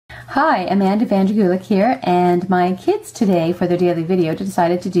Hi, Amanda Gulik here, and my kids today for their daily video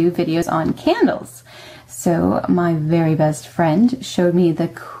decided to do videos on candles. So my very best friend showed me the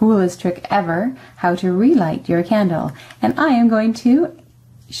coolest trick ever, how to relight your candle, and I am going to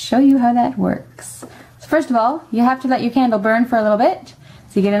show you how that works. So first of all, you have to let your candle burn for a little bit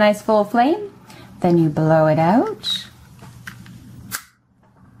so you get a nice full flame. Then you blow it out.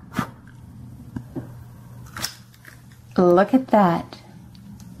 Look at that.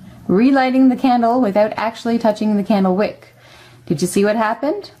 Relighting the candle without actually touching the candle wick. Did you see what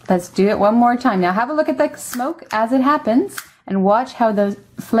happened? Let's do it one more time. Now have a look at the smoke as it happens and watch how the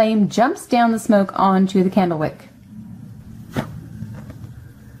flame jumps down the smoke onto the candle wick.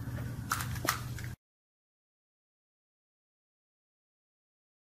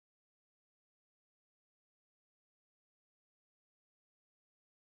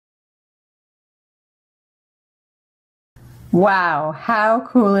 Wow, how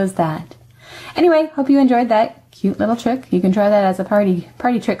cool is that? Anyway, hope you enjoyed that cute little trick. You can try that as a party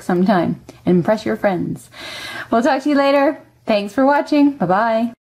trick sometime and impress your friends. We'll talk to you later. Thanks for watching. Bye-bye.